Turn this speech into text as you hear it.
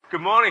Good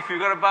morning. If you've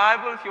got a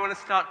Bible, if you want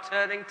to start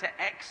turning to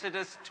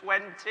Exodus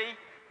 20,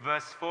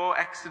 verse 4.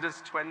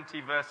 Exodus 20,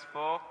 verse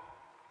 4.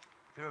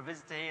 If you're a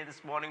visitor here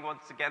this morning,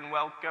 once again,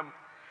 welcome.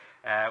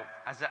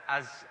 As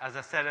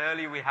I said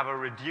earlier, we have a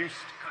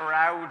reduced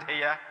crowd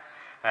here.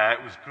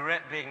 It was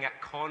great being at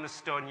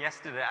Cornerstone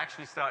yesterday. It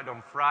actually started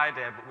on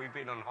Friday, but we've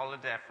been on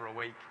holiday for a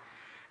week.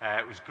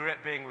 It was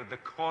great being with the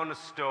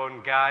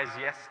Cornerstone guys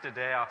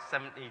yesterday, our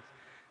 70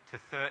 to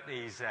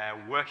 30s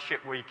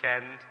worship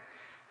weekend.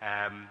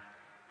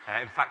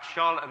 In fact,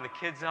 Charlotte and the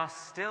kids are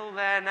still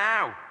there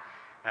now.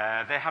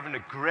 They're having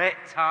a great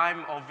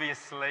time,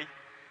 obviously.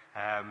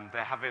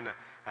 They're having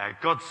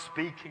God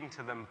speaking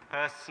to them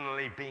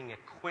personally, being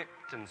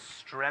equipped and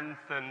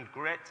strengthened.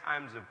 Great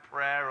times of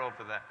prayer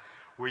over the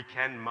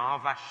weekend.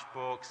 Marvash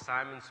spoke,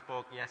 Simon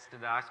spoke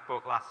yesterday, I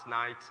spoke last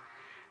night.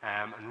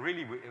 And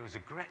really, it was a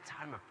great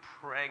time of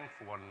praying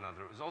for one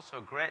another. It was also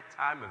a great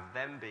time of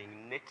them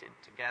being knitted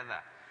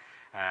together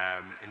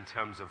in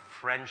terms of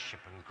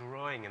friendship and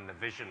growing in the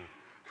vision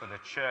for the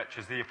church.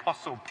 As the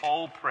Apostle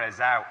Paul prays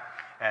out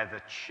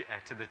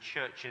to the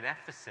church in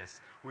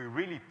Ephesus, we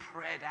really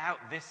prayed out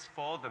this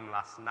for them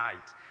last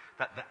night,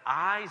 that the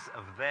eyes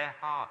of their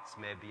hearts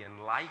may be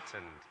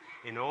enlightened,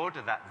 in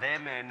order that they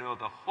may know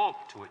the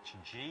hope to which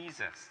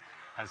Jesus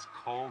has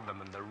called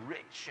them and the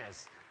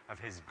riches of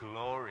his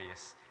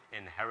glorious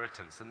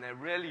inheritance. And they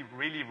really,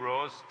 really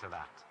rose to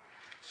that.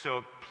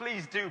 So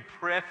please do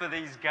pray for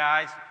these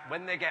guys.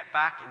 When they get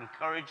back,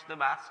 encourage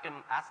them, ask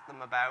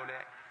them about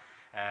it.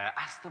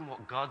 Ask them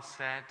what God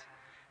said.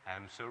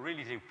 So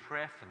really do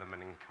pray for them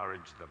and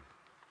encourage them.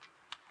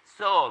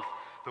 So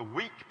the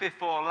week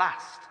before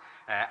last,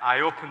 I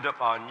opened up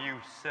our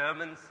new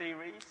sermon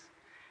series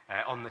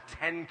on the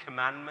Ten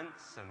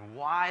Commandments and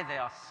why they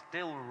are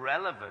still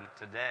relevant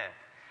today.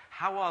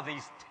 How are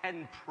these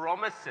 10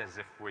 promises,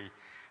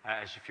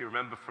 if you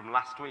remember from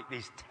last week,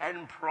 these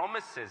 10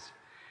 promises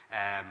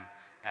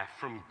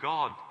from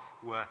God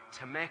were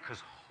to make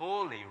us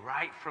holy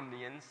right from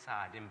the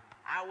inside,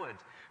 empowered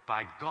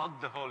by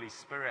God the Holy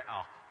Spirit,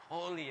 our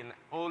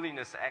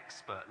holiness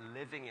expert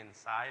living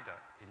inside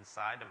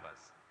of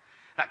us.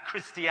 That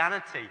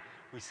Christianity,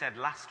 we said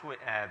last week,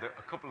 a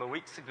couple of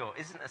weeks ago,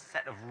 isn't a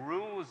set of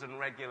rules and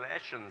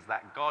regulations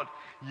that God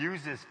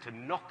uses to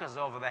knock us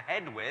over the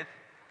head with,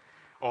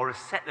 or a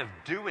set of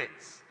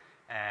do-its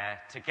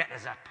to get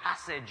us a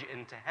passage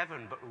into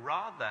heaven, but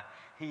rather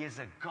he is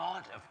a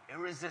God of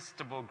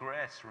irresistible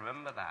grace,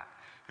 remember that,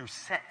 who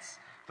sets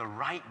the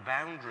right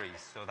boundaries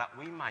so that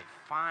we might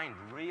find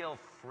real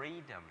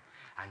freedom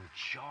and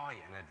joy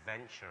and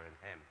adventure in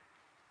him.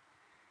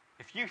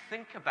 If you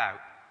think about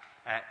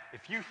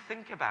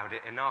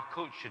it in our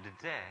culture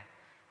today,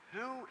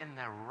 who in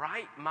their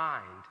right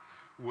mind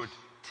would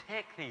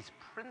take these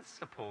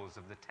principles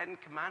of the Ten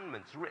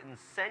Commandments written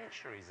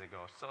centuries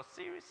ago so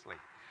seriously?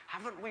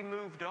 Haven't we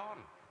moved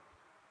on?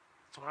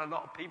 That's what a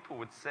lot of people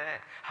would say.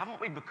 Haven't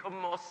we become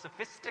more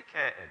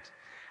sophisticated?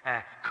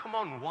 Come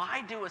on,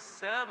 why do a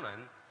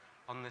sermon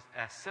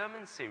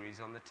series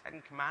on the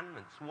Ten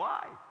Commandments?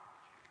 Why?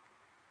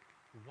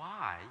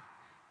 Why?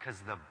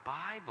 Because the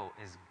Bible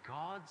is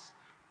God's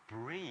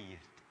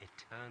breathed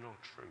eternal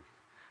truth.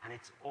 And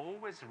it's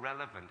always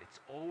relevant, it's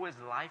always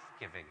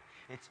life-giving,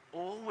 it's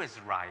always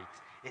right,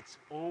 it's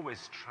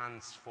always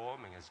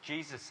transforming. As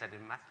Jesus said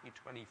in Matthew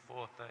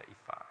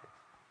 24:35,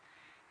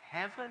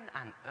 heaven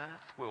and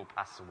earth will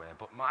pass away,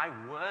 but my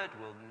word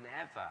will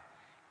never,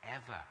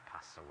 ever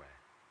pass away.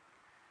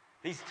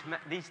 These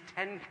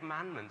 10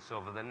 commandments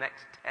over the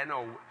next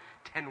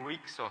 10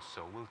 weeks or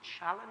so will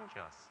challenge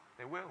us.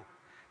 They will.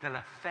 They'll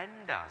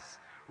offend us,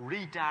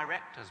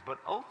 redirect us, but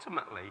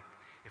ultimately,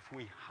 if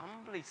we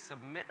humbly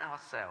submit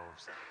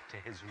ourselves to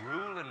his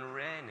rule and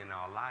reign in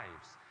our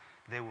lives,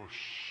 they will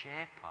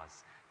shape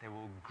us, they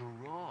will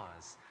grow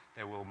us,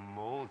 they will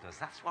mold us.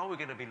 That's why we're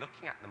going to be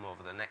looking at them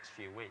over the next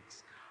few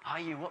weeks.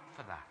 Are you up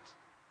for that?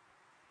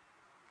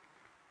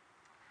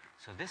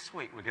 So this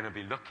week we're going to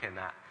be looking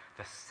at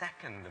the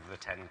second of the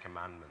 10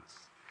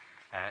 Commandments.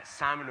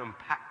 Simon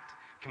unpacked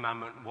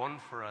Commandment 1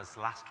 for us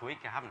last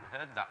week. I haven't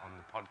heard that on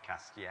the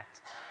podcast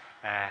yet.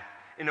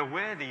 In a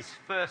way, these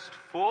first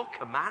 4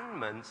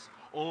 commandments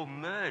all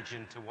merge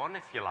into one,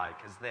 if you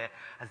like, as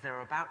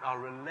they're about our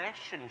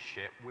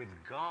relationship with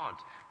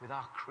God, with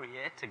our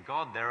Creator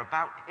God. They're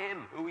about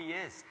him, who he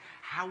is,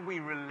 how we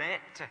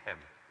relate to him.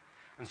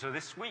 And so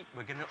this week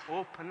we're going to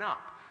open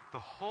up the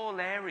whole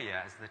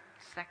area, as the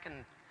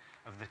second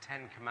of the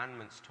 10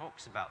 Commandments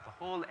talks about, the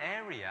whole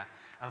area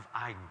of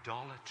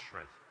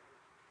idolatry.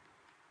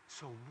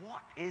 So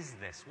what is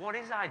this? What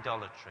is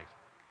idolatry?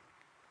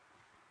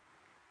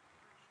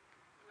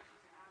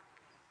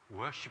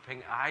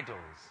 Worshipping idols.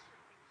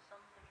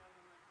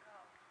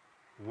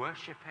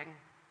 Worshipping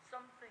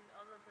something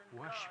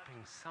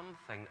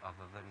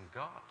other than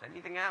God.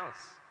 Anything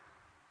else?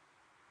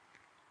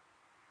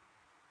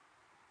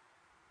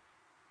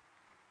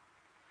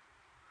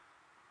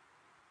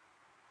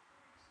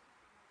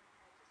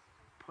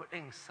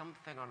 Putting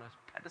something on a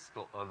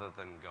pedestal other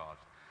than God.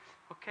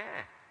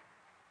 Okay.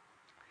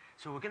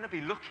 So we're going to be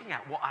looking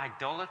at what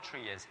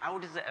idolatry is. How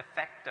does it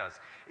affect us?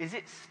 Is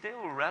it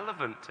still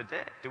relevant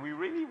today? Do we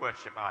really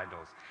worship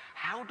idols?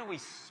 How do we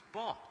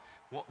spot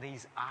what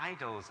these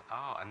idols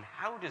are? And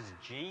how does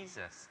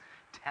Jesus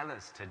tell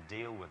us to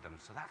deal with them?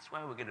 So that's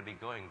where we're going to be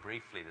going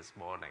briefly this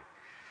morning.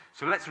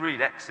 So let's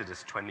read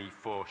Exodus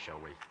 24, shall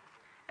we?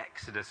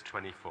 Exodus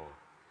 24.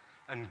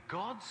 And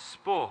God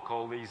spoke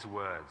all these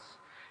words.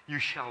 You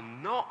shall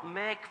not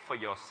make for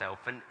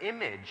yourself an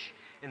image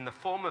in the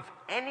form of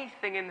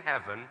anything in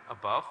heaven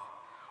above,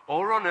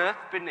 or on earth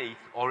beneath,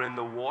 or in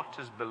the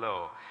waters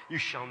below. You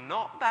shall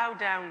not bow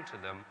down to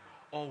them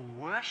or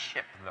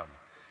worship them.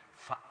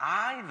 For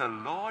I, the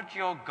Lord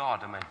your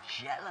God, am a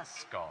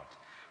jealous God,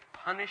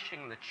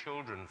 punishing the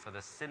children for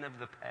the sin of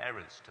the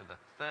parents to the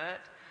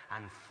third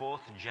and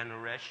fourth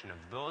generation of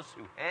those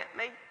who hate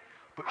me,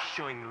 but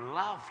showing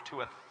love to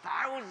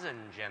 1,000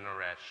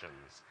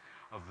 generations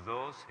of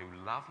those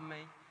who love me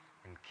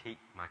and keep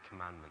my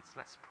commandments.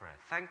 Let's pray.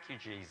 Thank you,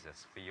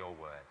 Jesus, for your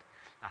word.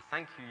 I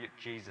thank you,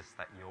 Jesus,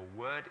 that your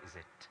word is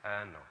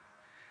eternal.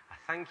 I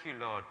thank you,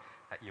 Lord,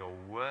 that your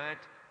word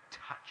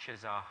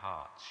touches our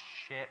hearts,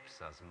 shapes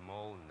us,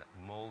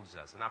 molds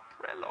us. And I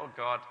pray, Lord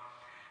God,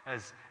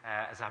 as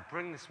I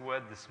bring this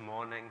word this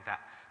morning, that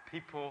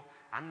people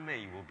and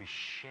me will be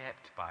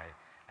shaped by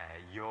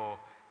your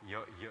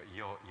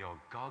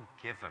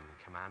God-given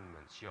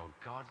commandments, your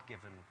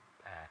God-given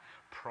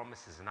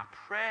promises. And I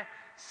pray,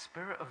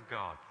 Spirit of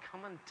God,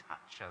 come and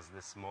touch us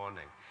this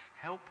morning.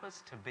 Help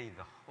us to be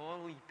the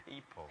holy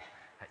people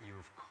that you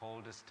have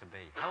called us to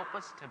be. Help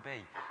us to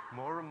be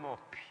more and more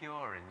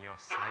pure in your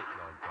sight,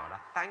 Lord God. I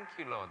thank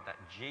you, Lord, that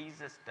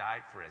Jesus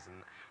died for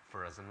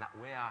us and that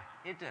we are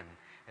hidden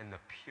in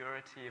the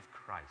purity of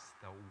Christ,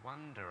 the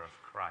wonder of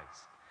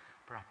Christ.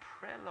 But I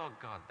pray, Lord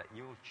God, that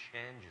you will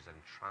change us and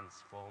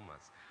transform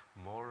us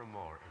more and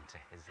more into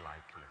his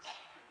likeness.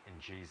 In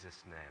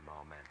Jesus' name,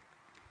 amen.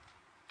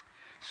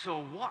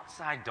 So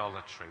what's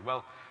idolatry?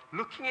 Well,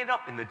 looking it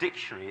up in the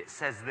dictionary, it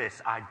says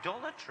this: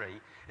 idolatry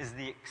is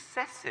the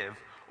excessive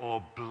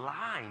or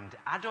blind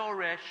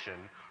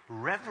adoration,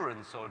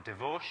 reverence, or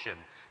devotion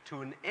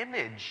to an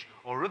image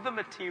or other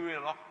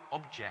material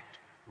object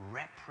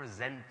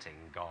representing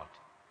God.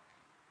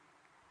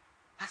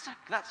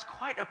 That's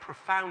quite a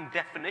profound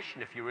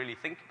definition if you really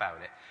think about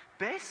it.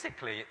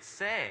 Basically, it's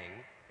saying,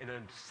 in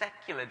a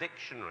secular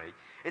dictionary,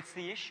 it's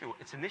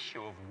an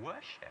issue of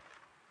worship.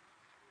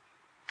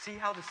 See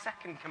how the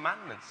second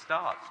commandment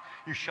starts.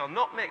 You shall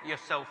not make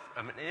yourself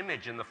an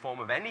image in the form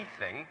of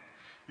anything.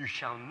 You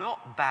shall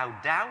not bow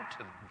down to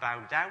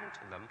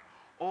them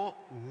or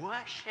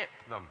worship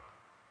them.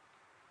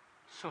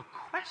 So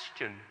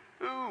question,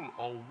 whom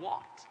or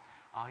what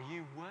are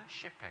you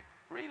worshipping?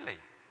 Really?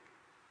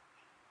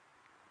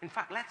 In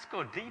fact, let's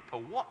go deeper.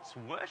 What's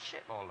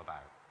worship all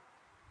about?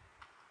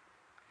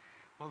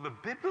 Well, the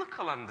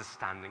biblical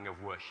understanding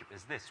of worship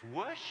is this.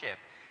 Worship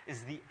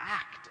is the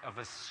act of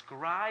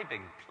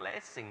ascribing,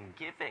 placing,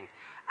 giving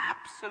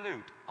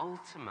absolute,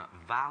 ultimate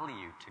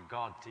value to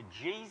God, to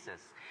Jesus,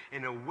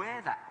 in a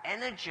way that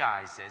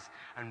energizes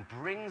and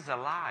brings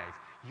alive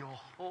your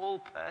whole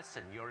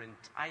person, your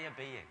entire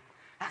being.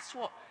 That's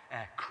what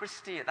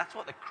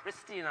the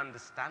Christian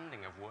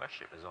understanding of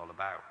worship is all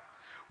about.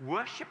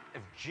 Worship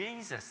of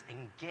Jesus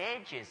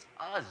engages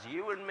us,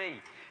 you and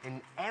me, in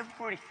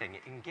everything.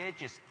 It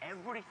engages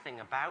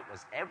everything about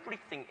us,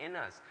 everything in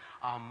us,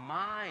 our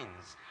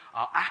minds,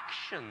 our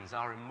actions,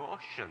 our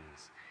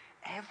emotions,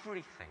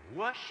 everything.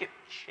 Worship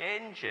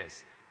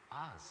changes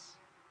us.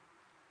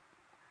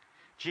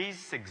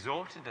 Jesus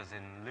exhorted us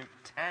in Luke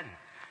 10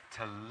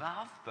 to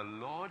love the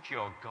Lord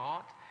your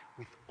God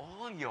with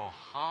all your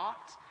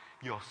heart,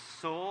 your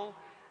soul,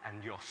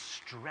 and your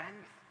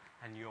strength,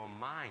 and your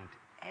mind.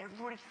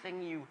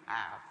 Everything you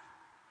have,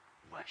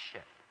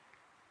 worship.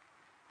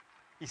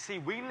 You see,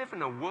 we live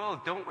in a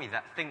world, don't we,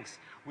 that thinks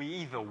we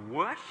either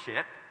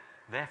worship,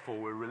 therefore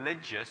we're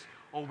religious,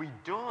 or we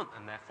don't,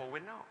 and therefore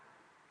we're not.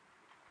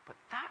 But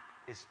that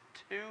is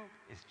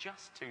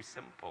just too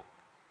simple.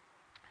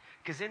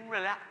 Because in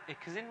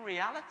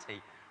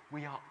reality,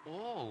 we are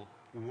all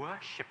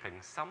worshipping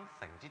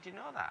something. Did you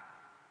know that?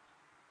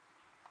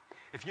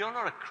 If you're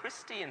not a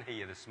Christian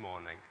here this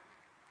morning,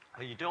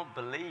 or you don't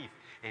believe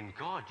in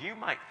God, you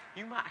might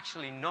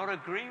actually not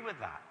agree with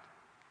that.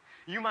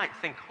 You might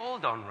think,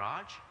 hold on,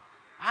 Raj,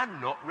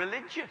 I'm not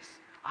religious.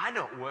 I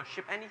don't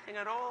worship anything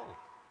at all.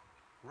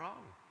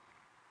 Wrong.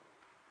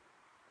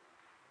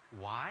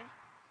 Why?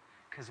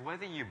 Because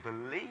whether you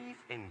believe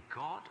in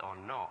God or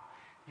not,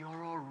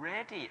 you're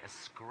already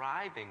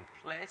ascribing,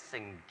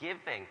 placing,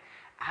 giving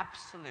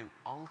absolute,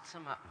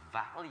 ultimate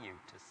value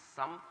to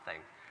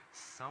something,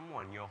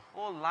 someone. Your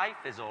whole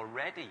life is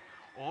already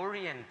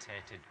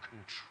orientated,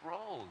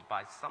 controlled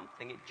by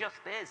something. It just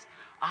is.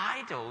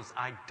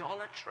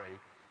 Idolatry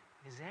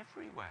is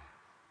everywhere.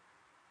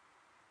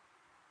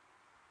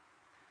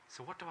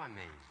 So what do I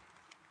mean?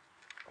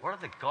 What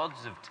are the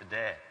gods of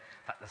today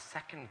that the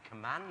second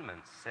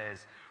commandment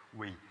says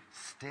we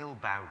still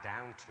bow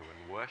down to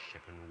and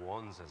worship and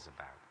warns us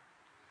about?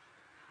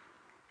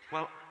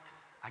 Well,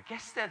 I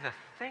guess they're the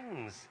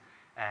things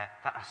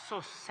that are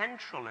so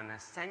central and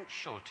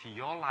essential to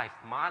your life,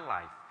 my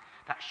life,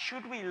 that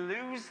should we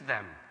lose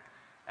them,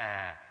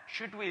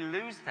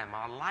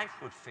 our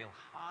life would feel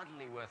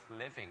hardly worth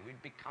living.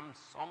 We'd become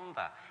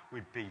somber.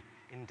 We'd be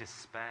in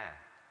despair.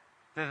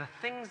 They're the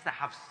things that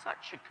have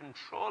such a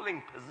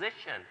controlling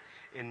position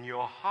in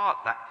your heart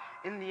that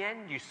in the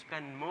end you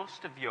spend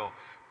most of your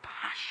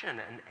passion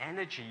and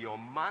energy, your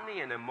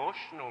money and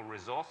emotional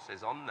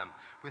resources on them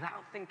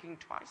without thinking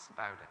twice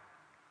about it.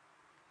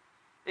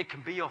 It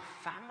can be your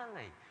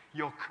family,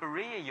 your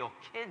career, your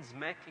kids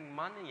making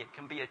money. It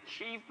can be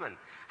achievement,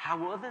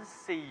 how others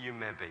see you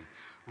maybe.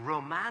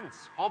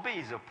 Romance,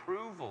 hobbies,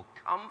 approval,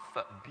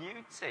 comfort,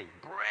 beauty,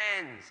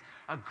 brains,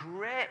 a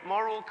great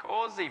moral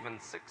cause even,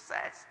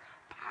 success,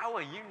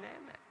 power, you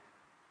name it.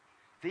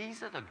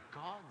 These are the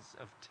gods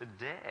of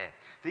today.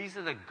 These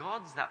are the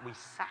gods that we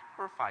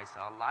sacrifice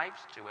our lives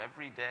to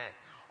every day.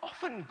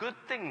 Often good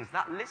things.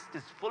 That list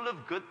is full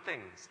of good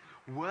things,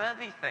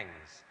 worthy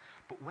things.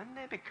 But when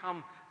they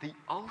become the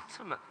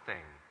ultimate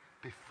thing,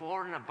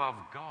 before and above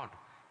God,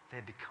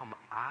 they become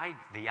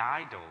the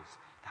idols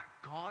that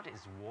God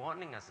is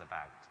warning us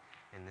about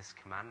in this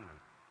commandment.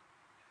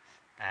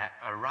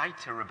 A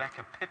writer,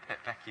 Becky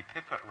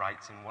Pippert,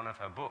 writes in one of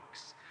her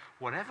books,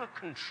 whatever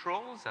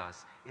controls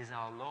us is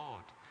our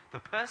Lord. The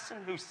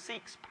person who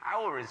seeks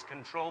power is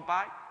controlled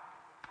by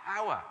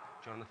power.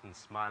 Jonathan's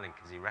smiling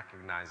because he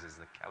recognizes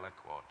the Keller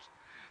quote.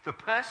 The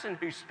person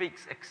who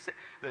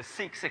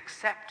seeks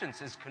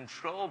acceptance is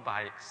controlled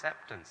by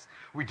acceptance.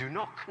 We do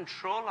not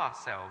control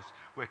ourselves.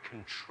 We're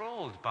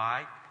controlled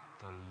by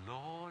the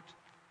Lord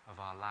of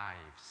our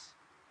lives.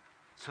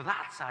 So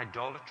that's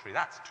idolatry.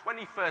 That's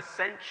 21st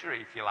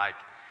century, if you like,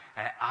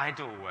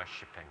 idol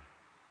worshipping.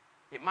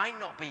 It might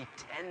not be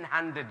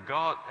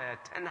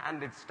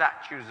 10-handed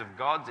statues of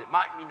gods. It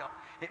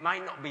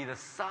might not be the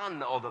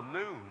sun or the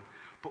moon.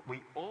 But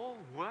we all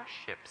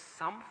worship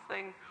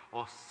something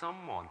or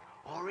someone,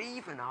 or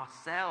even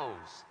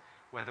ourselves,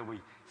 whether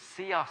we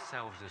see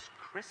ourselves as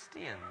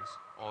Christians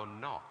or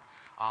not.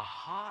 Our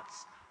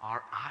hearts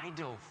are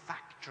idol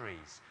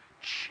factories,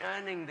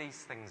 churning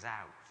these things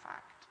out.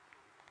 Fact.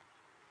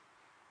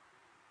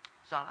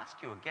 So I'll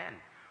ask you again,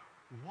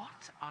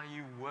 what are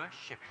you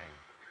worshipping,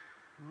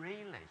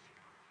 really?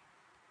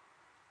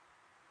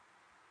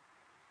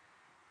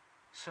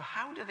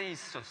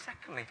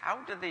 Secondly, how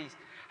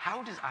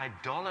does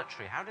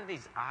idolatry, how do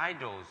these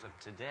idols of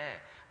today,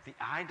 the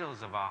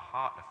idols of our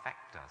heart,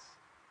 affect us?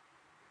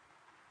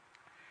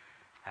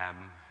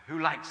 Who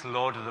likes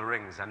Lord of the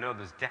Rings? I know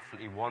there's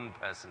definitely one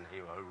person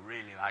here who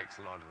really likes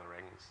Lord of the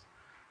Rings.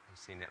 I've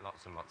seen it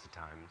lots and lots of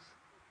times.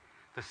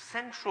 The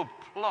central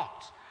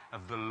plot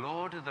of the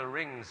Lord of the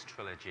Rings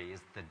trilogy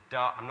is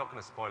I'm not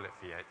going to spoil it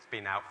for you. It's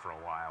been out for a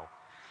while.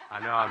 I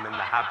know I'm in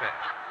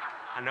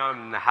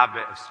the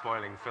habit of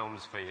spoiling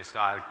films for you, so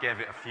I gave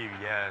it a few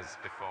years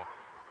before.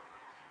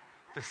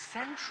 The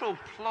central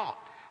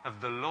plot of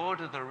the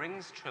Lord of the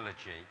Rings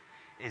trilogy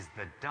is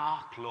the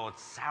Dark Lord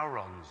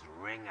Sauron's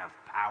Ring of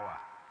Power,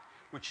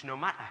 which no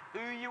matter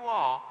who you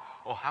are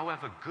or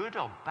however good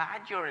or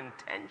bad your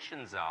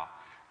intentions are,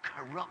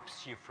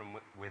 corrupts you from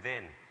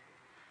within.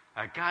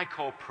 A guy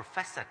called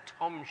Professor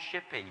Tom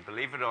Shippey,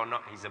 believe it or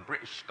not, he's a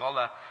British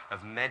scholar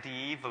of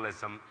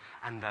medievalism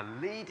and the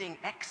leading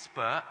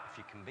expert, if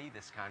you can be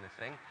this kind of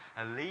thing,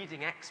 a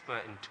leading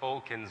expert in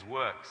Tolkien's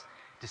works,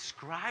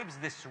 describes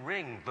this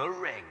ring, the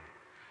ring,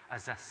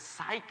 as a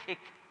psychic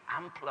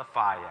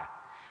amplifier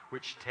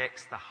which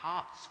takes the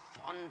heart's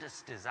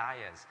fondest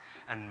desires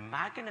and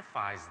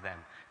magnifies them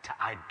to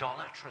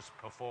idolatrous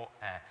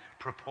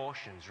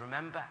proportions.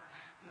 Remember,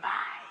 my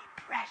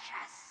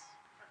precious.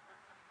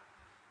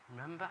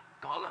 Remember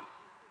Gollum?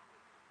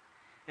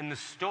 In the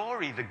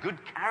story, the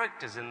good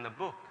characters in the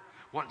book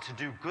want to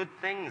do good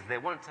things. They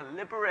want to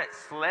liberate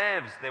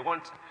slaves. They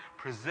want to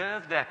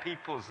preserve their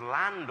people's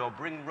land or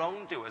bring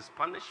wrongdoers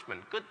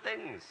punishment. Good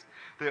things.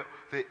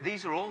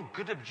 These are all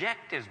good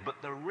objectives,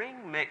 but the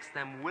ring makes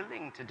them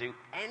willing to do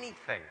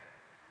anything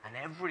and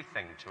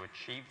everything to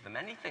achieve them,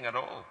 anything at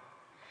all.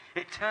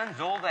 It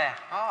turns all their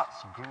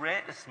heart's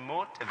greatest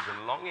motives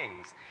and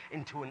longings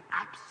into an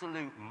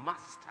absolute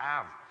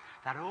must-have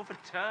that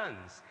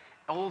overturns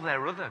all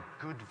their other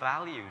good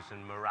values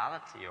and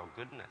morality or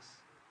goodness.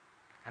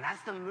 And as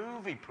the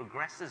movie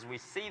progresses, we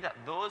see that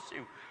those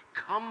who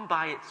come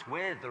by its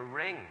way, the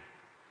ring,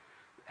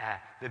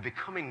 they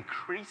become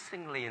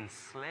increasingly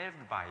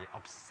enslaved by it,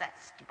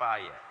 obsessed by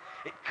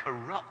it. It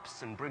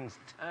corrupts and brings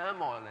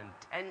turmoil and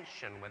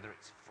tension, whether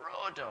it's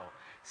Frodo,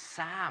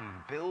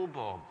 Sam,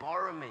 Bilbo,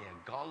 Boromir,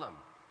 Gollum.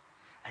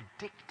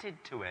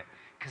 Addicted to it,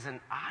 because an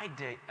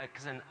idol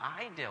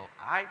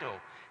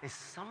is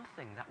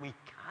something that we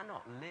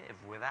cannot live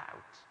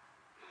without.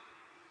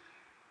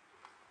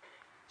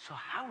 So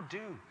how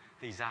do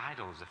these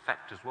idols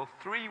affect us? Well,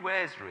 three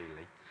ways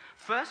really.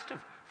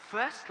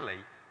 Firstly,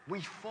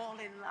 we fall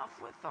in love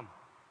with them.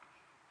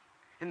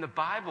 In the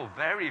Bible,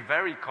 very,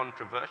 very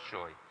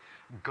controversially,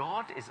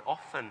 God is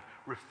often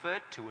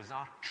referred to as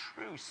our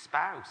true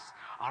spouse,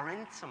 our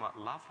intimate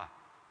lover.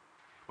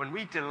 when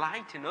we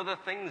delight in other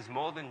things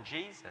more than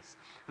Jesus.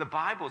 The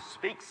Bible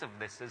speaks of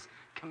this as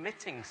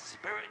committing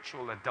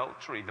spiritual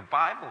adultery. The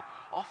Bible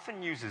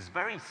often uses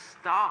very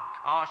stark,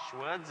 harsh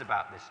words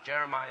about this.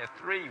 Jeremiah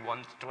 3,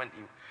 1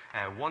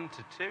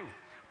 to 2.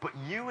 But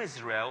you,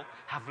 Israel,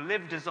 have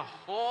lived as a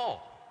whore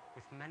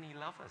with many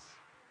lovers,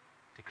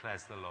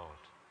 declares the Lord.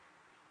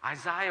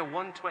 Isaiah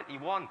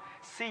 1:21,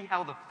 see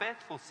how the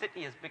faithful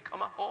city has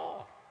become a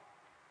whore.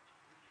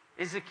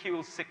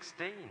 Ezekiel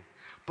 16,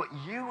 but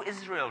you,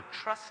 Israel,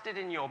 trusted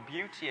in your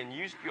beauty and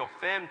used your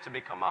fame to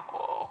become a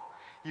whore.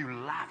 You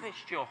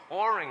lavished your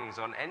whorings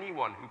on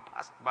anyone who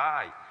passed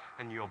by,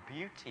 and your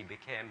beauty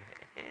became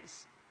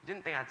his. You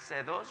didn't think I'd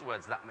say those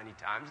words that many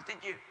times,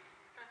 did you?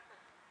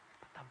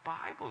 But the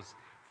Bible's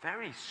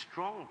very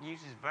strong,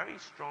 uses very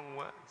strong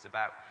words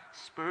about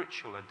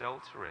spiritual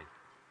adultery.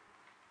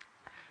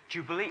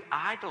 Jubilee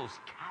idols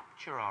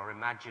capture our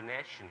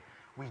imagination.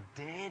 We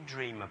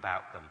daydream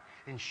about them.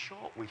 In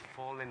short, we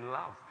fall in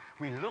love.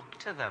 We look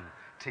to them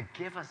to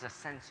give us a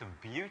sense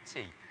of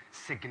beauty,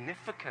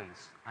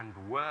 significance, and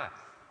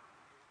worth.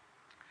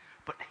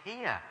 But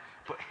hear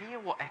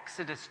what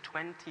Exodus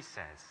 20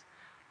 says.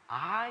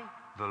 I,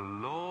 the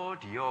Lord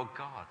your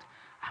God,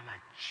 am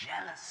a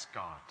jealous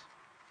God.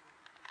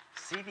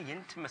 See the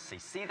intimacy,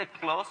 see the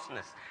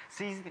closeness,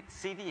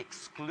 see the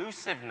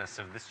exclusiveness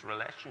of this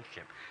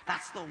relationship.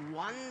 That's the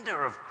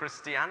wonder of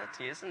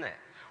Christianity, isn't it?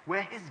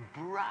 We're his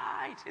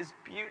bride, his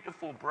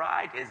beautiful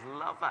bride, his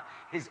lover,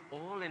 his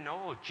all in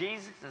all.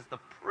 Jesus is the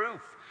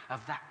proof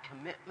of that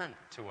commitment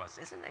to us,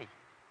 isn't he?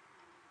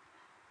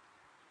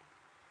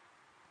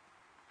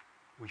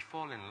 We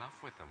fall in love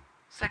with them.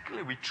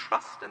 Secondly, we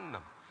trust in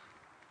them.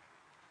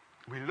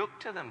 We look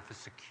to them for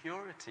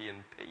security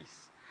and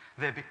peace.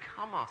 They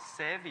become our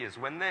saviors.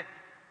 When they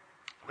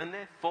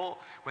fall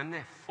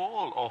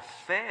or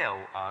fail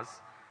us,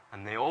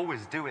 and they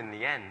always do in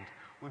the end,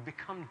 we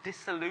become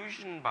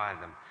disillusioned by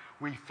them.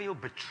 We feel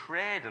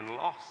betrayed and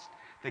lost.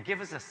 They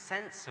give us a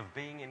sense of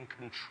being in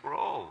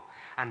control.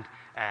 And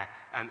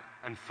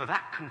for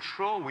that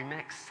control, we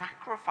make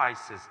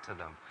sacrifices to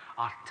them.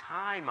 Our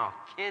time, our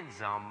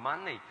kids, our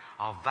money,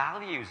 our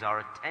values, our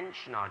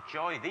attention, our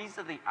joy. These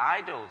are the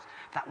idols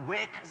that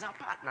wake us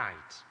up at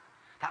night,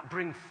 that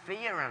bring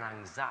fear and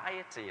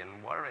anxiety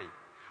and worry.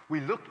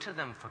 We look to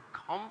them for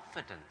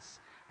confidence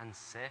and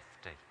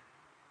safety.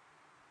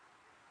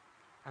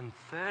 And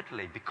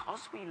thirdly,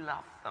 because we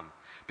love them,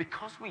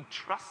 because we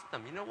trust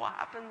them, you know what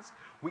happens?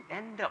 We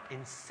end up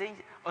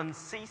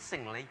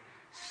unceasingly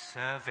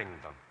serving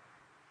them.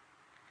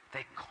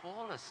 They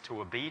call us to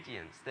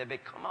obedience. They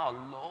become our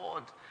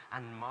Lord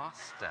and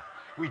Master.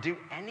 We do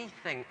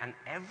anything and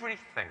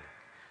everything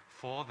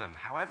for them,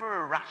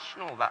 however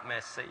irrational that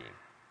may seem.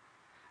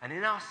 And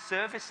in our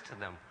service to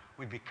them,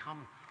 we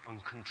become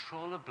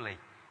uncontrollably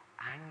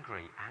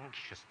angry,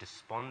 anxious,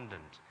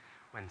 despondent,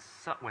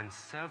 when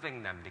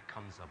serving them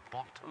becomes a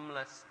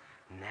bottomless,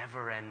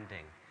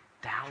 never-ending,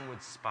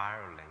 downward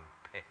spiraling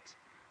pit.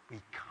 We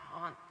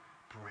can't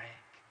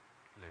break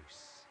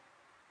loose.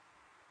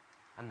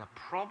 And the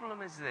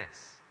problem is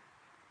this: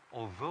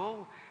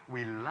 although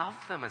we love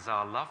them as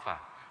our lover,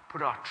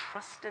 put our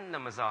trust in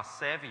them as our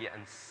Savior,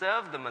 and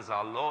serve them as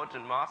our Lord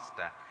and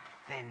Master,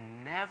 they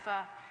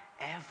never,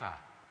 ever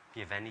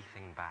give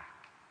anything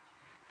back.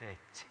 They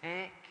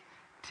take.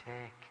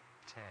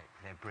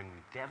 They bring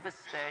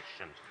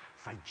devastation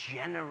for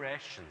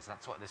generations.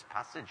 That's what this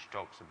passage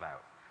talks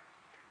about.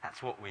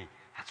 That's what we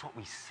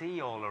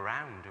see all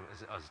around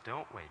us,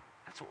 don't we?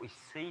 That's what we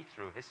see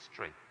through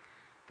history.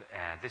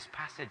 This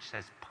passage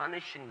says,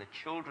 punishing the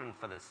children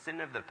for the sin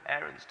of the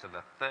parents to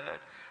the third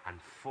and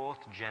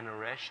fourth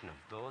generation of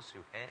those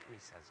who hate me,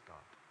 says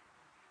God.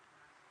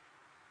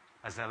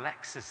 As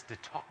Alexis de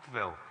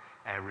Tocqueville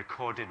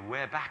recorded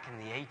way back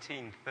in the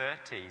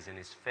 1830s in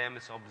his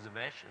famous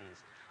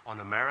observations on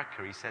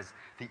America, he says,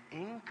 the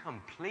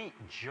incomplete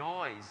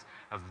joys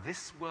of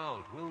this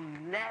world will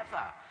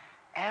never,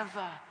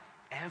 ever,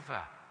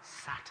 ever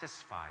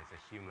satisfy the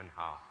human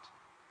heart.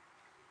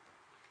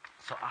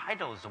 So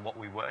idols are what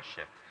we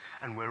worship,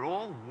 and we're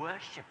all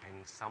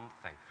worshipping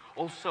something.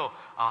 Also,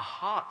 our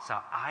hearts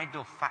are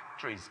idol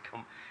factories,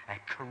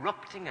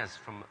 corrupting us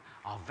from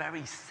our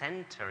very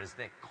center as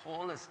they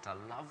call us to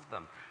love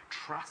them,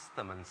 trust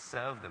them, and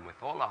serve them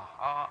with all our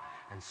heart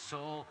and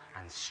soul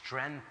and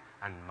strength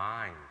and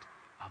mind,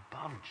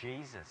 above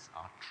Jesus,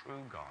 our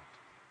true God.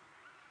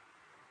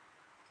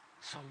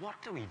 So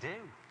what do we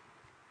do?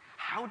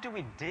 How do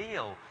we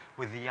deal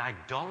with the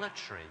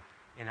idolatry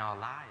in our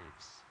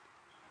lives?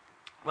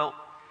 Well,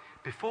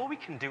 before we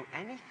can do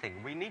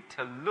anything, we need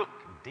to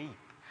look deep.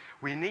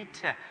 We need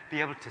to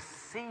be able to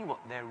see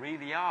what they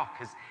really are,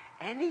 because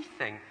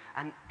anything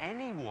and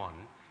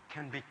anyone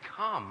can be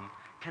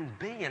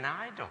an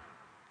idol.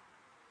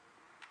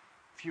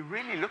 If you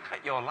really look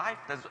at your life,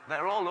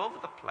 they're all over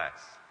the place.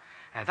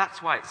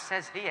 That's why it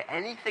says here,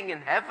 anything in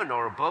heaven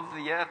or above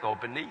the earth or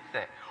beneath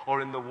it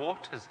or in the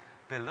waters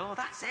below,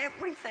 that's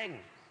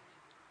everything.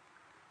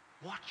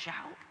 Watch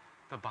out,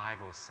 the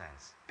Bible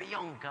says. Be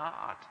on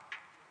guard.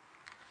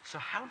 So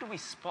how do we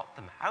spot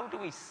them? How do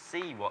we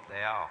see what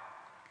they are?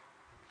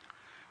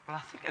 Well,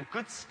 I think a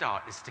good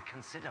start is to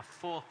consider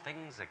 4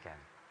 things again.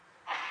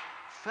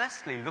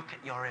 Firstly, look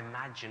at your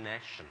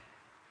imagination.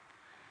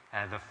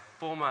 The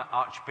former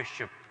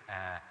Archbishop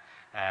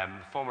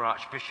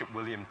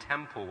William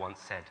Temple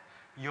once said,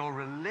 "Your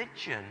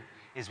religion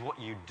is what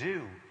you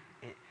do.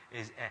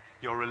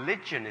 Your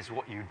religion is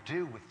what you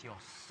do with your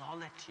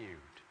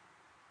solitude."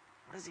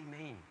 What does he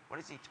mean? What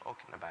is he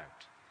talking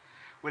about?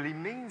 Well, he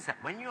means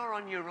that when you're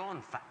on your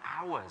own for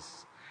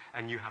hours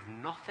and you have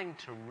nothing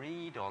to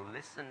read or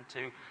listen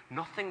to,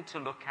 nothing to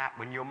look at,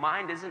 when your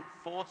mind isn't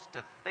forced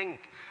to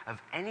think of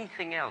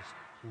anything else,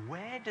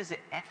 where does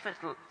it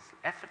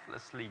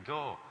effortlessly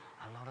go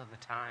a lot of the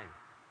time?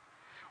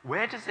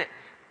 Where does it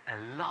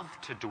love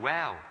to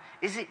dwell?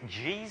 Is it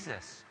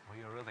Jesus or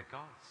your other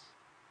gods?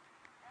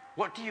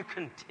 What do you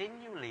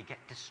continually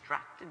get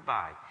distracted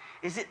by?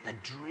 Is it the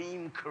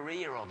dream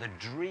career or the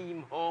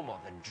dream home or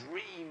the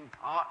dream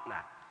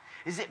partner?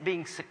 Is it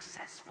being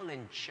successful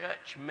in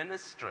church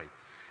ministry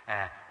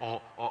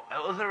or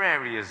other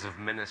areas of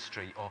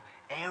ministry or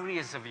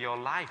areas of your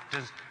life?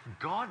 Does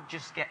God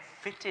just get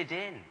fitted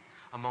in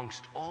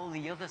amongst all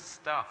the other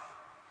stuff?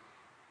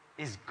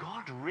 Is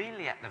God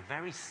really at the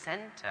very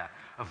center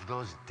of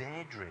those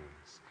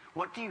daydreams?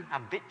 What do you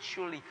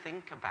habitually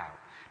think about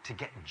to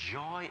get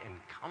joy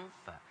and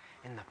comfort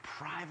in the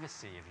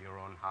privacy of your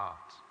own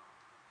heart?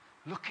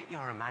 Look at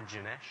your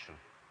imagination.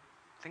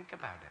 Think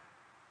about it.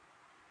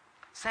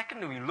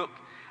 Secondly, look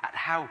at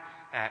how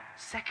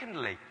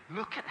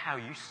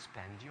you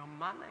spend your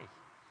money.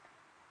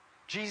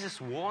 Jesus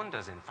warned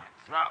us, in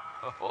fact, throughout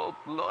a whole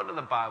lot of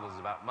the Bible is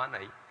about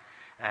money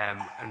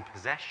and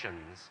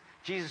possessions.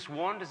 Jesus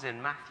warned us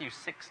in Matthew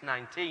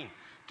 6:19,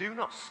 "Do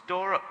not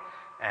store up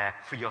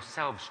for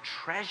yourselves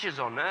treasures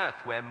on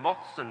earth where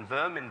moths and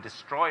vermin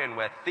destroy and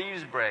where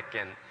thieves break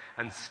in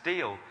and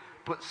steal,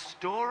 but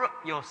store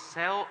up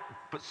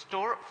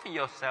for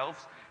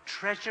yourselves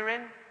treasure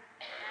in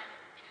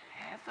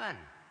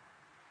heaven.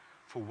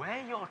 For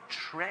where your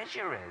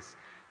treasure is,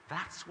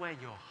 that's where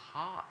your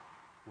heart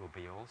will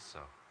be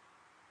also."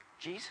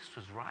 Jesus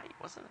was right,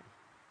 wasn't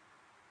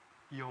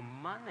he? Your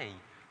money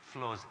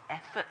flows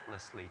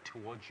effortlessly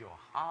towards your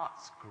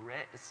heart's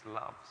greatest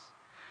loves.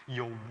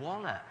 Your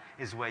wallet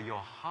is where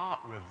your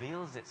heart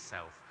reveals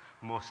itself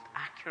most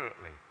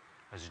accurately,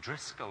 as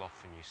Driscoll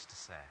often used to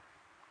say.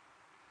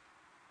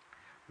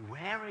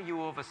 Where are you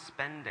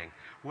overspending?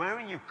 Where are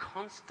you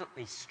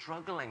constantly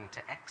struggling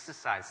to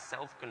exercise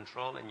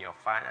self-control in your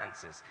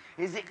finances?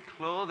 Is it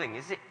clothing?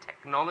 Is it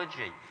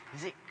technology?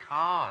 Is it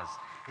cars?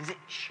 Is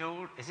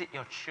it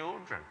your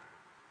children?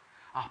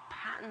 Our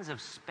patterns of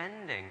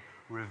spending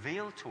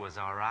reveal to us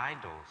our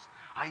idols.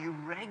 Are you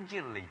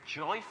regularly,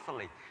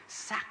 joyfully,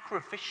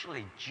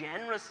 sacrificially,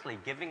 generously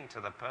giving to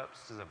the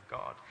purposes of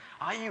God?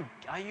 Are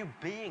you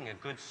being a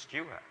good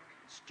steward?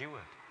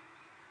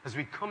 As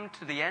we come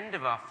to the end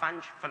of our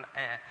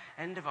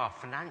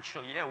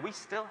financial year, we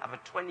still have a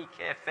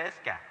 20k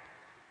faith gap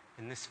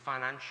in this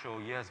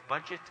financial year's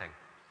budgeting.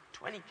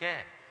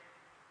 20k.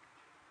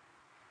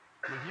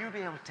 Will you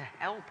be able to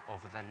help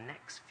over the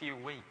next few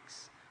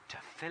weeks to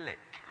fill it?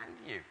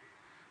 Can you?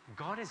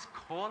 God is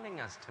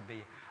calling us to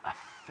be a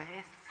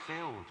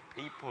faith-filled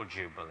people,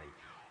 Jubilee,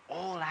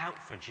 all out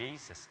for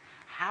Jesus.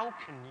 How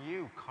can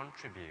you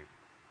contribute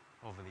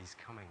over these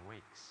coming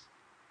weeks?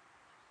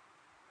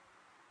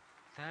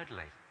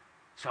 Thirdly,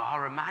 so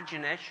our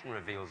imagination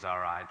reveals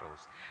our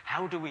idols.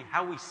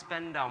 How we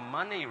spend our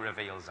money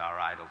reveals our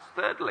idols.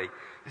 Thirdly,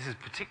 this is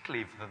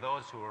particularly for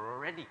those who are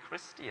already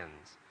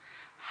Christians.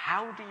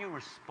 How do you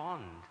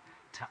respond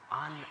to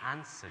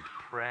unanswered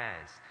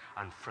prayers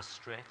and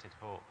frustrated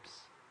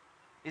hopes?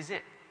 Is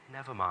it,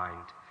 never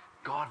mind,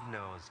 God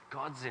knows,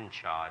 God's in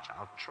charge,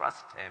 I'll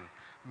trust him,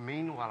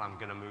 meanwhile I'm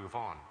going to move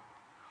on?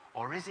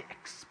 Or is it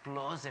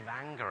explosive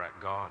anger at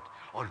God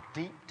or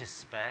deep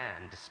despair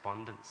and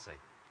despondency?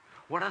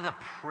 What are the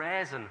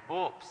prayers and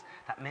hopes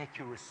that make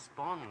you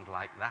respond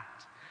like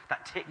that?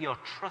 That take your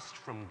trust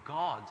from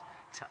God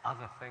to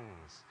other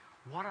things?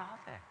 What are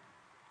they?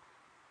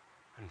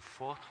 And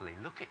fourthly,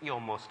 look at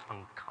your most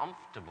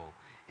uncomfortable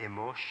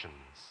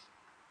emotions.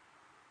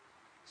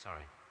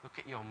 Look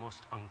at your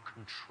most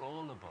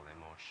uncontrollable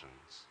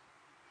emotions.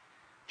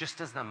 Just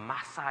as the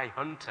Maasai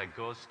hunter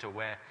goes to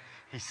where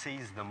he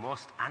sees the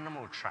most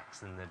animal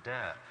tracks in the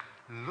dirt,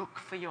 look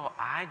for your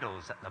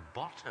idols at the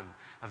bottom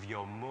of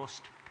your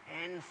most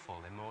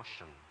painful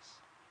emotions.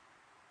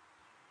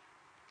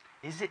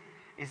 Is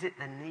it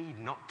the need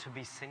not to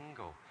be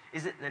single?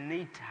 Is it the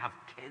need to have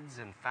kids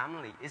and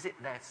family? Is it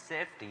their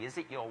safety? Is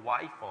it your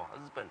wife or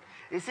husband?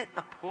 Is it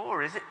the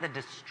poor? Is it the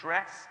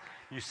distress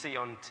you see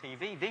on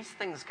TV? These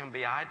things can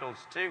be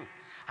idols too.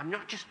 I'm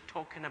not just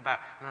talking about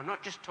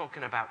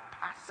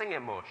passing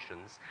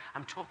emotions.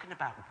 I'm talking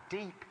about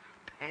deep,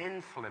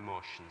 painful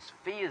emotions,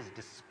 fears,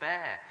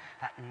 despair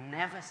that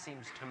never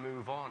seems to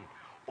move on,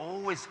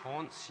 always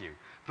haunts you.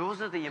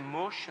 Those are the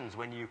emotions,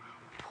 when you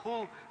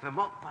pull them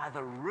up by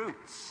the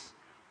roots,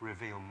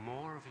 reveal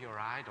more of your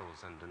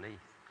idols underneath.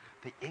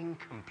 the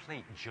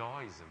incomplete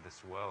joys of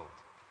this world.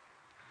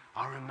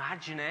 Our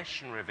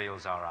imagination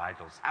reveals our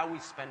idols. How we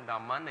spend our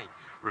money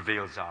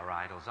reveals our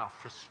idols. Our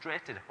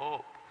frustrated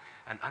hope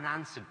and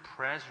unanswered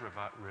prayers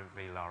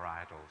reveal our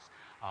idols.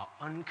 Our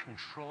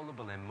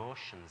uncontrollable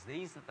emotions,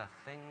 these are the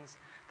things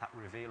that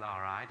reveal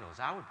our idols.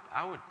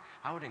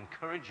 I would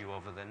encourage you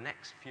over the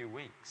next few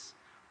weeks,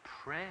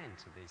 pray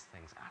into these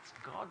things. Ask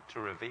God to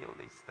reveal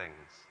these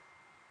things.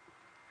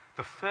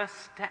 The first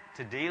step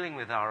to dealing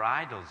with our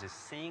idols is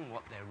seeing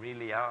what they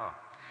really are.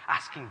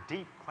 Asking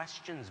deep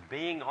questions,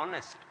 being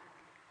honest,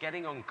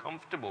 getting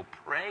uncomfortable,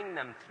 praying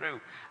them through,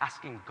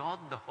 asking God,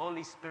 the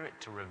Holy Spirit,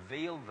 to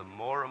reveal them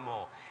more and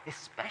more,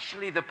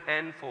 especially the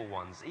painful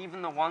ones,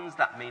 even the ones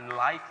that mean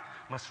life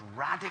must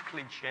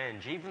radically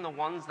change, even the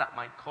ones that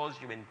might cause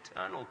you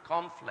internal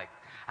conflict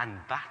and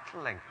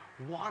battling.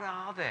 What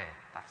are they?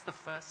 That's the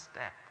first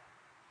step.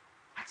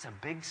 That's a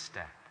big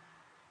step.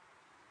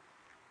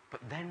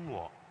 But then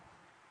what?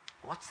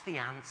 What's the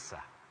answer?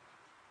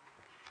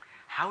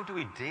 How do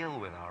we deal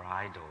with our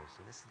idols?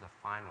 And this is the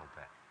final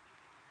bit.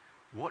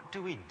 What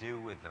do we do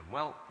with them?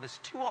 Well, there's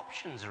two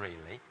options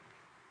really,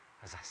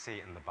 as I see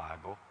it in the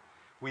Bible.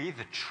 We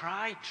either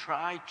try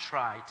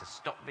to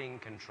stop being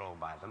controlled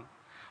by them,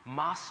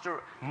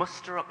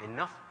 muster up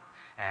enough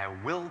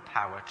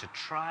willpower to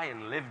try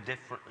and live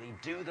differently,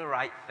 do the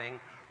right thing,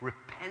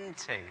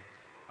 repenting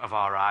of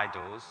our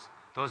idols.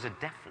 Those are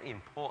definitely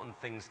important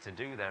things to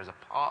do. There's a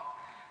part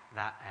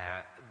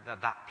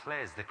that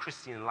plays. The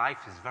Christian life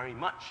is very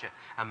much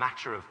a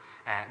matter of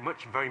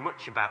very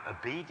much about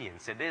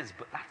obedience. It is,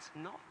 but that's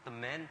not the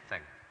main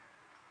thing.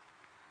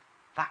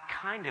 That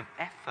kind of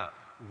effort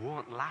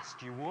won't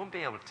last. You won't be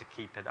able to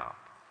keep it up.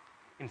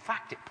 In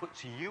fact, it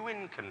puts you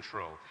in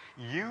control.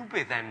 You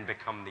then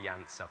become the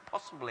answer,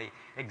 possibly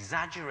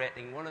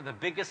exaggerating one of the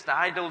biggest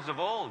idols of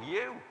all,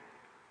 you.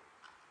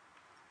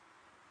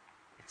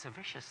 It's a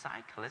vicious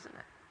cycle, isn't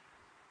it?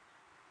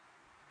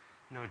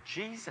 No,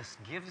 Jesus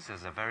gives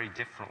us a very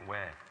different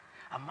way,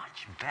 a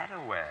much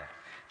better way.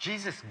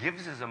 Jesus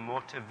gives us a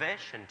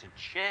motivation to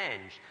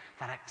change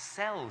that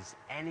excels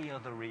any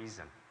other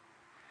reason.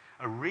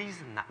 A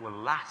reason that will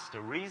last,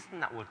 a reason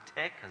that will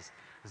take us,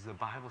 as the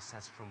Bible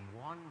says, from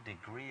one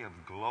degree of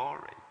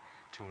glory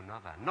to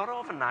another. Not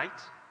overnight,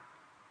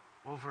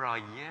 over our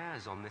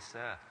years on this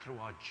earth, through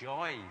our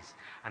joys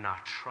and our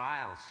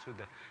trials,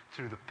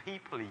 through the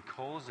people He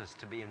calls us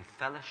to be in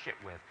fellowship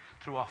with,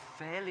 through our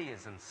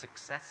failures and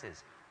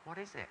successes. What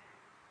is it?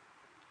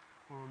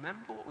 Well,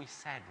 remember what we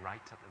said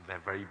right at the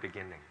very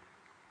beginning.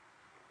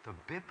 The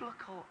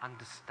biblical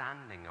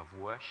understanding of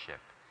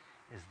worship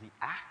is the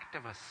act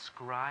of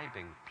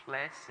ascribing,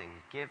 placing,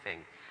 giving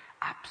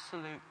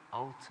absolute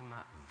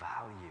ultimate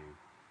value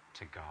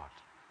to God,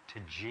 to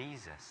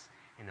Jesus,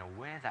 in a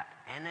way that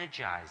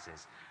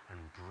energizes and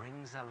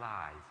brings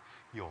alive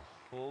your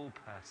whole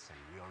person,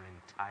 your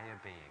entire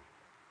being.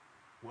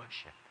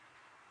 Worship.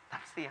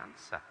 That's the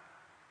answer.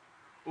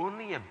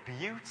 Only a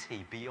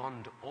beauty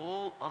beyond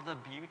all other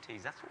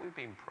beauties. That's what we've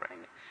been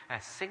praying,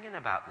 singing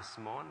about this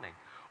morning.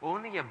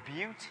 Only a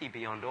beauty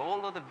beyond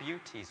all other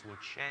beauties will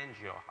change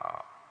your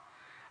heart.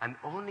 And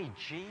only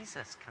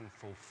Jesus can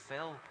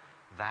fulfill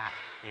that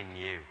in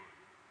you.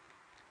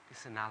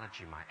 This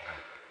analogy might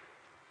help.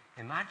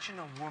 Imagine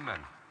a woman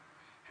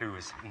who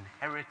has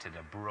inherited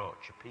a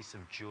brooch, a piece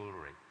of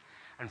jewelry,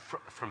 and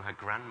from her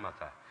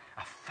grandmother,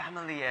 a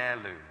family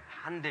heirloom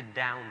handed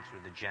down through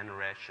the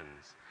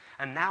generations.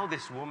 And now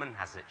this woman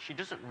has it. She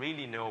doesn't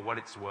really know what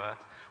it's worth,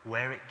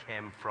 where it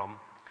came from.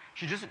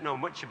 She doesn't know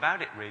much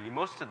about it, really.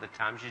 Most of the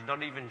time, she's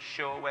not even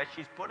sure where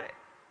she's put it.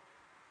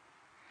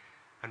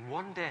 And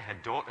one day, her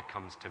daughter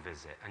comes to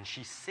visit, and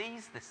she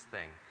sees this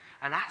thing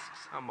and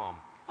asks her mom,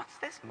 "What's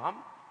this,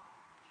 Mom?"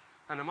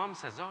 And her mom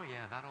says, "Oh,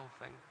 yeah, that old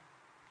thing.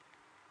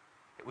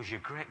 It was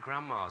your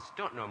great-grandma's.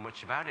 Don't know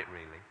much about it,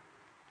 really."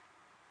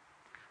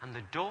 And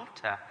the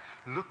daughter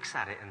looks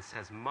at it and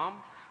says,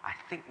 "Mom, I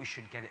think we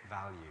should get it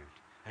valued.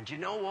 And you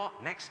know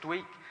what? Next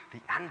week,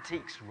 the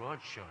Antiques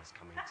Roadshow is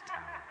coming to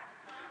town.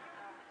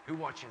 Who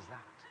watches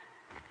that?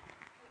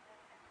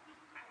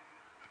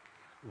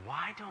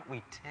 Why don't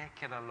we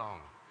take it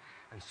along?"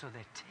 And so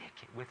they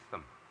take it with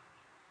them.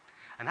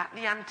 And at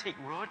the Antique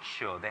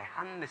Roadshow, they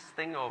hand this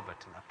thing over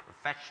to the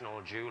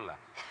professional jeweler.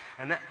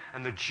 And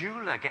the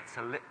jeweler gets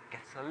a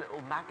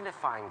little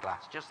magnifying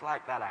glass just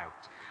like that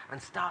out and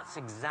starts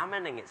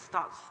examining it,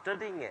 starts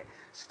studying it,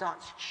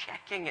 starts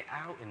checking it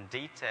out in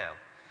detail.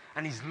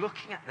 And he's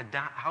looking at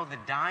how the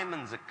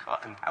diamonds are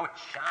cut and how it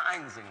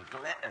shines and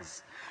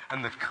glitters,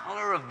 and the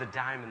color of the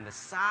diamond, the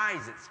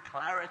size, its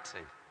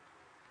clarity.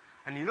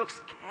 And he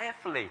looks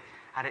carefully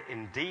at it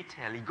in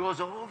detail. He goes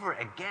over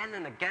it again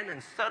and again,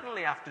 and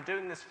suddenly, after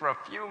doing this for a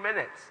few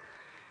minutes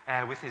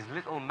with his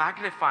little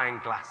magnifying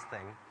glass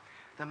thing,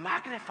 the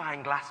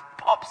magnifying glass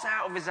pops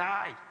out of his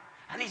eye.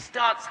 And he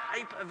starts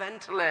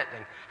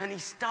hyperventilating, and he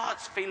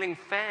starts feeling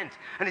faint,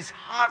 and his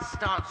heart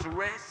starts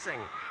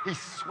racing.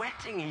 He's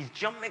sweating, he's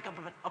jumping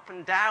up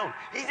and down.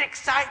 He's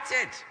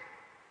excited.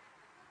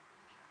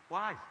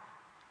 Why?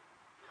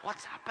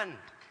 What's happened?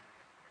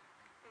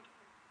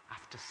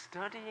 after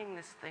studying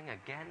this thing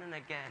again and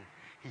again,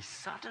 he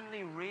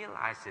suddenly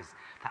realizes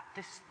that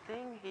this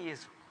thing he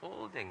is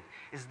holding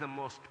is the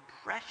most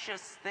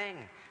precious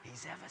thing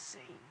he's ever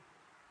seen.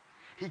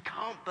 He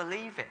can't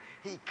believe it.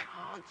 He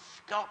can't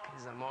stop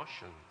his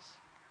emotions.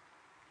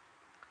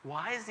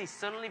 Why has he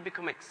suddenly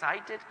become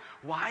excited?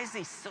 Why is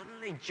he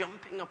suddenly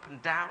jumping up and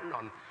down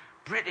on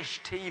British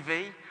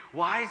TV?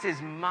 Why is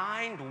his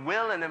mind,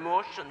 will, and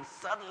emotions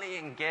suddenly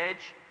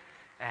engaged?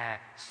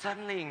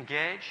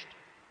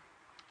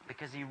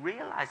 Because he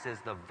realizes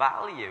the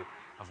value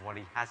of what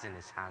he has in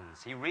his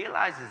hands. He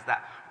realizes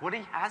that what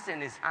he has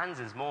in his hands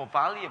is more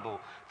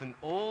valuable than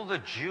all the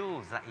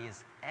jewels that he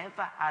has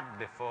ever had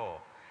before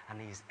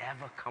and he's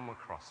ever come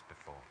across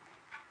before.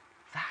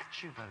 That,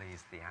 Jubilee,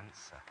 is the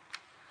answer.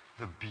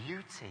 The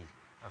beauty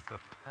of the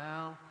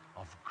pearl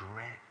of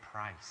great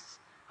price,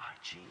 our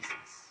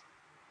Jesus.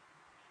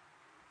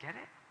 Get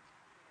it?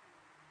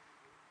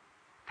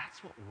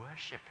 That's what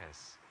worship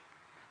is.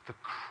 The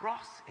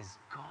cross is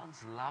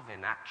God's love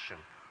in action.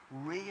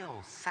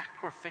 Real,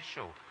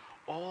 sacrificial,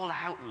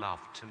 all-out love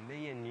to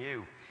me and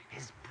you.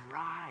 His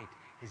bride,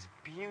 his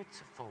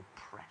beautiful,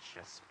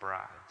 precious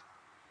bride.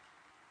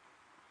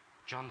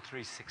 John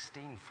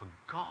 3:16, for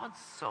God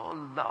so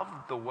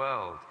loved the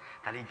world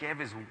that he gave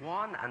his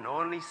one and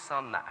only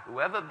Son, that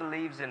whoever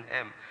believes in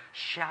him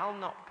shall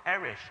not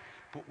perish,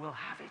 but will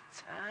have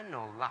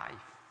eternal life.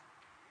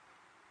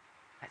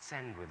 Let's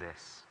end with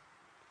this.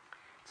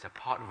 It's a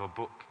part of a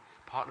book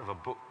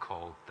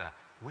called The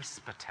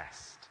Whisper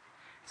Test.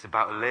 It's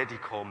about a lady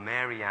called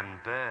Mary Ann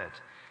Bird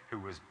who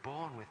was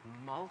born with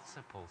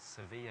multiple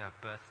severe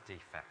birth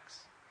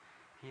defects.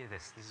 Hear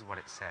this. This is what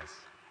it says.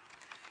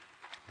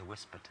 The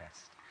Whisper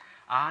Test.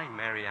 I,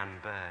 Mary Ann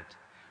Bird,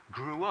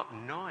 grew up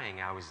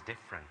knowing I was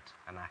different,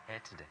 and I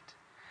hated it.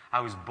 I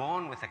was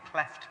born with a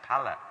cleft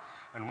palate,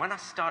 and when I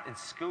started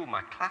school,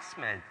 my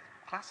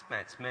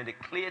classmates made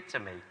it clear to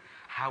me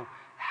how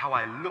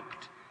I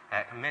looked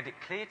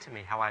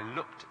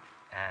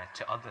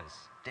to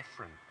others,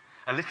 different.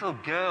 A little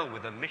girl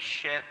with a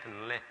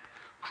misshapen lip,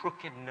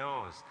 crooked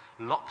nose,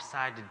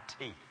 lopsided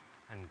teeth,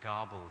 and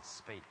garbled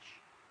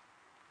speech.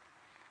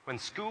 When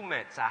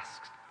schoolmates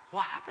asked,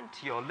 what happened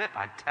to your lip?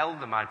 I'd tell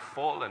them I'd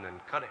fallen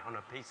and cut it on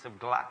a piece of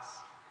glass.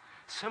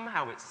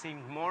 Somehow it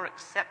seemed more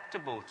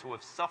acceptable to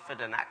have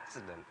suffered an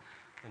accident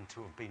than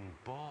to have been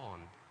born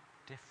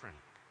different.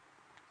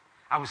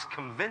 I was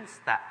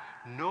convinced that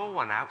no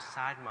one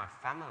outside my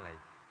family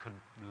could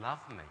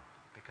love me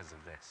because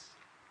of this.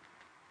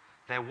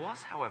 There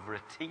was, however,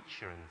 a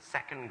teacher in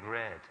second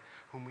grade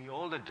whom we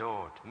all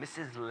adored,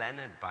 Mrs.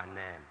 Leonard by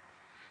name.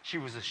 She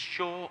was a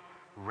short,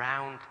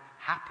 round,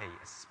 happy,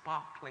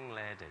 sparkling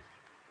lady.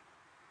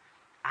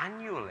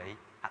 Annually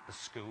at the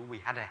school, we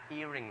had a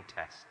hearing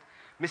test.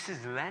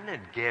 Mrs.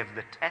 Leonard gave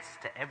the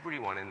test to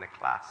everyone in the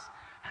class,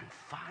 and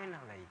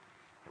finally,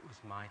 it was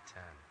my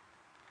turn.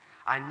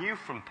 I knew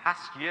from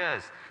past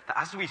years that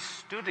as we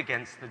stood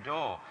against the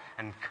door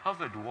and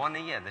covered one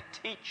ear,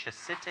 the teacher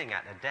sitting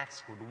at a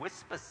desk would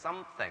whisper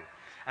something,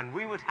 and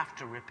we would have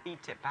to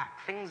repeat it back.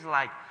 Things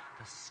like,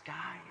 the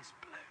sky is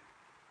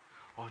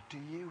blue, or do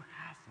you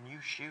have new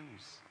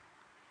shoes?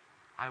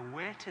 I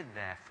waited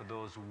there for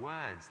those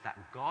words that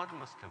God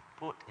must have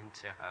put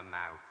into her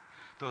mouth,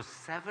 those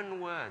 7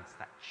 words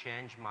that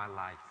changed my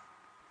life.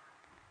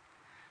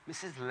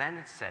 Mrs.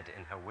 Leonard said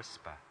in her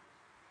whisper,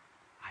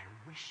 I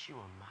wish you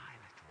were my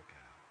little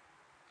girl.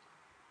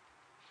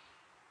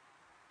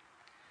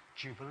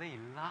 Jubilee,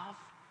 love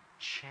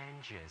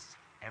changes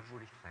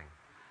everything.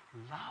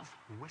 Love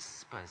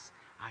whispers,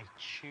 I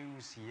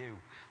choose you.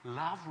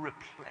 Love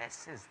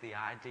replaces the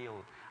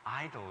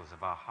idols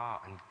of our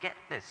heart. And get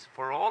this,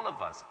 for all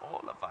of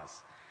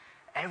us,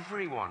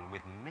 everyone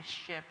with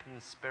misshapen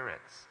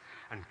spirits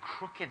and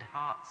crooked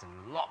hearts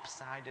and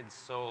lopsided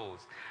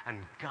souls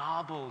and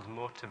garbled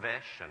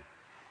motivation,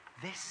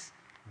 this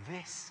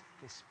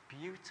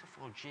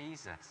beautiful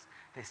Jesus,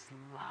 this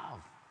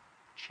love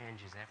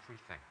changes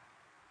everything.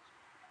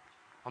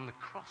 On the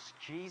cross,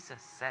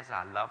 Jesus says,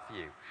 I love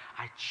you.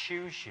 I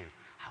choose you.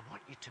 I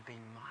want you to be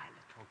my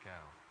little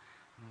girl,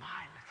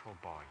 my little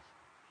boy.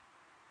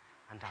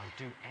 And I'll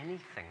do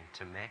anything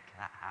to make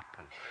that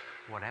happen,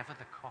 whatever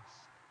the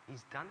cost.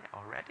 He's done it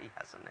already,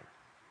 hasn't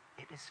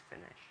he? It is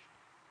finished.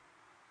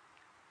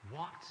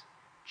 What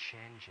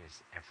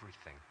changes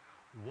everything?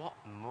 What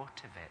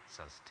motivates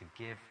us to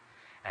give?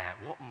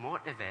 What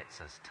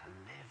motivates us to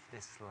live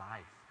this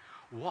life?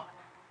 What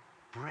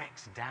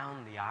breaks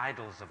down the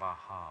idols of our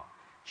heart?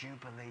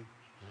 Jubilee,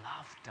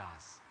 love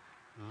does.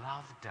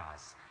 Love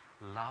does.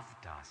 Love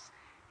does.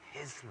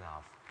 His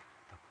love,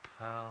 the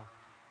pearl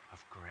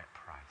of great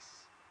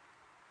price.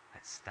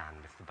 Let's stand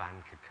if the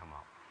band could come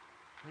up.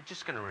 We're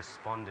just going to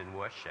respond in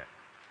worship.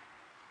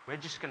 We're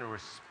just going to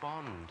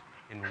respond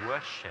in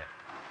worship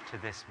to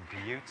this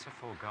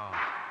beautiful God,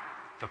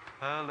 the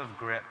pearl of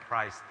great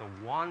price,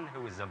 the one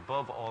who is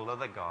above all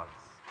other gods,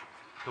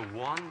 the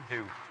one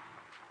who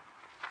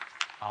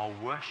our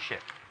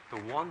worship,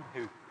 the one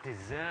who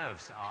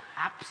deserves our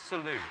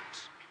absolute,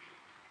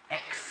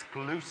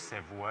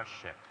 exclusive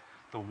worship,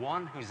 The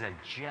one who's a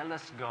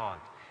jealous God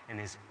and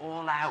is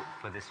all out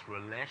for this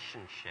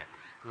relationship,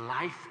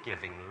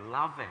 life-giving,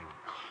 loving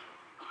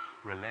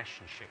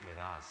relationship with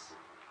us,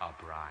 our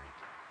bride.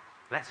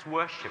 Let's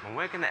worship, and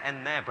we're going to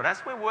end there. But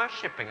as we're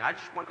worshiping, I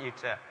just want you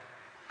to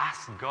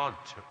ask God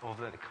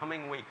over the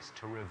coming weeks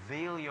to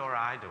reveal your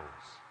idols.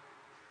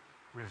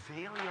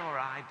 Reveal your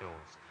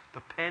idols,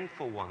 the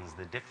painful ones,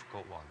 the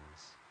difficult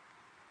ones.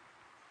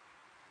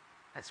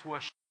 Let's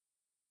worship.